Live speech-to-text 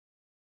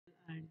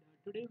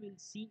today we'll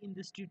see in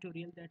this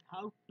tutorial that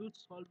how to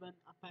solve an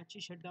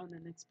Apache shutdown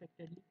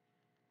unexpectedly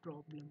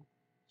problem.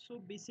 So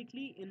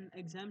basically in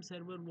exam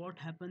server what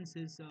happens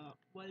is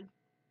while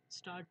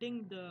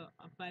starting the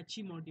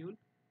Apache module,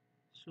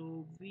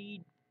 so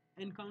we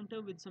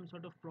encounter with some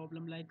sort of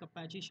problem like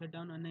Apache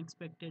shutdown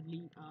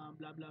unexpectedly,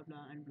 blah blah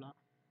blah and blah.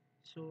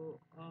 So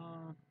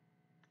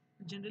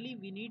generally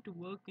we need to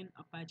work in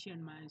Apache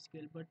and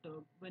MySQL, but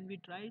when we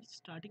try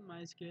starting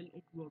MySQL,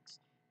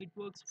 it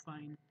works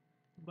fine.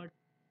 But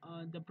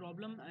the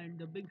problem and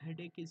the big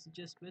headache is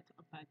just with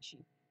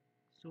Apache.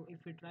 So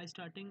if we try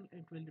starting,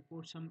 it will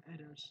report some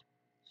errors.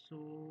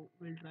 So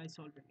we'll try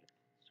solving it.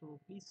 So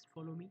please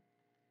follow me.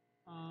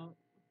 uh,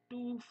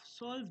 to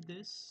solve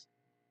this,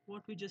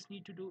 what we just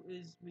need to do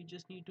is we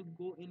just need to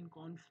go in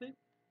config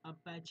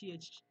apache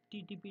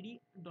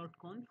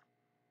httpd.conf,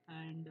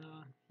 and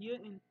here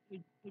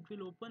it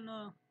will open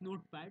a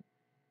notepad.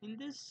 In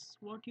this,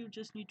 what you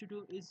just need to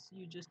do is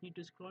you just need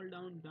to scroll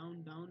down,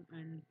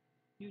 and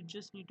you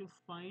just need to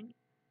find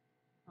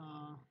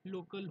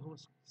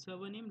localhost,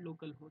 server name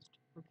localhost.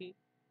 Okay,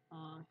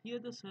 here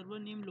the server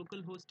name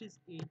localhost is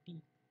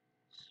 80.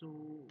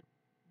 So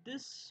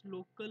this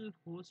local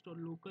host or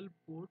local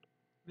port,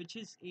 which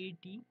is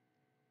 80,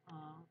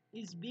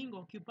 is being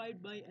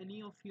occupied by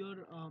any of your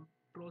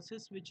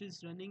process which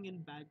is running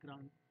in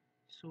background.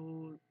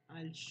 So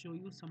I'll show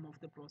you some of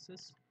the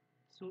process.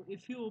 So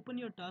if you open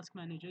your task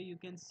manager, you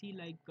can see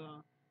like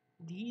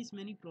these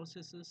many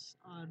processes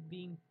are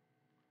being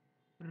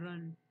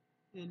run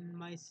in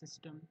my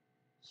system.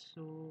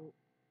 So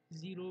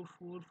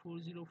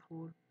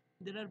 04404,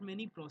 there are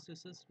many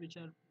processes which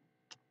are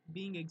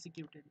being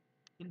executed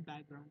in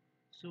background.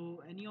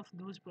 So any of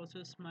those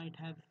process might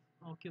have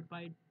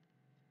occupied.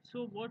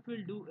 So what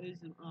we'll do is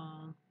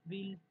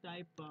we'll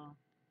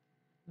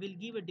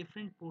give a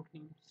different port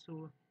name.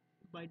 So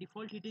by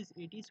default it is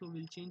 80, so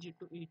we'll change it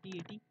to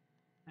 8080.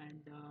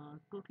 And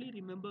totally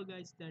remember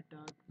guys that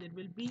there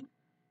will be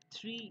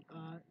three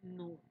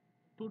no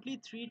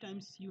totally three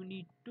times you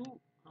need to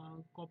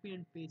copy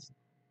and paste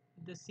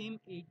the same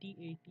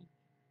 8080.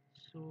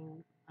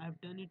 So I've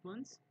done it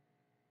once,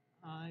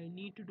 I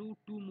need to do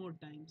two more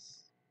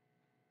times.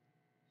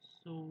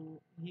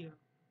 So here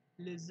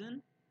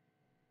listen,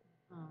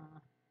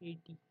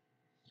 80.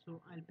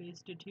 So I'll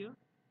paste it here,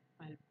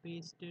 I'll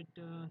paste it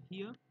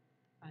here,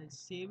 I'll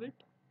save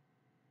it,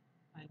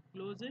 I'll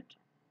close it,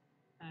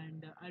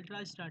 and I'll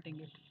try starting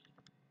it.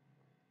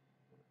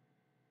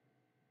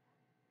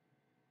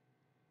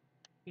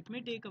 It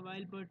may take a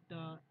while, but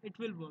it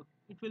will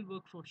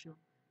work for sure.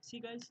 See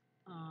guys,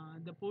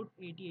 the port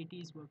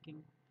 8080 is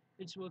working,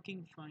 it's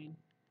working fine.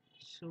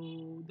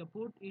 So the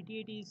port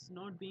 8080 is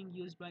not being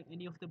used by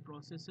any of the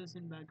processors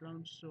in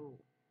background. So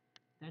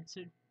that's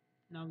it.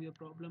 Now your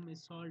problem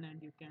is solved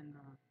and you can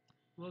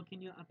work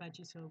in your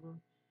Apache server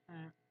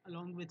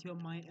along with your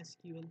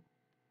MySQL.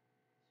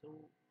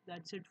 So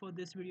that's it for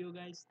this video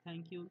guys.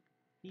 Thank you.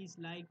 Please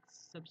like,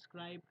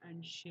 subscribe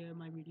and share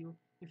my video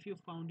if you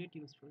found it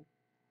useful.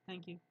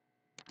 Thank you.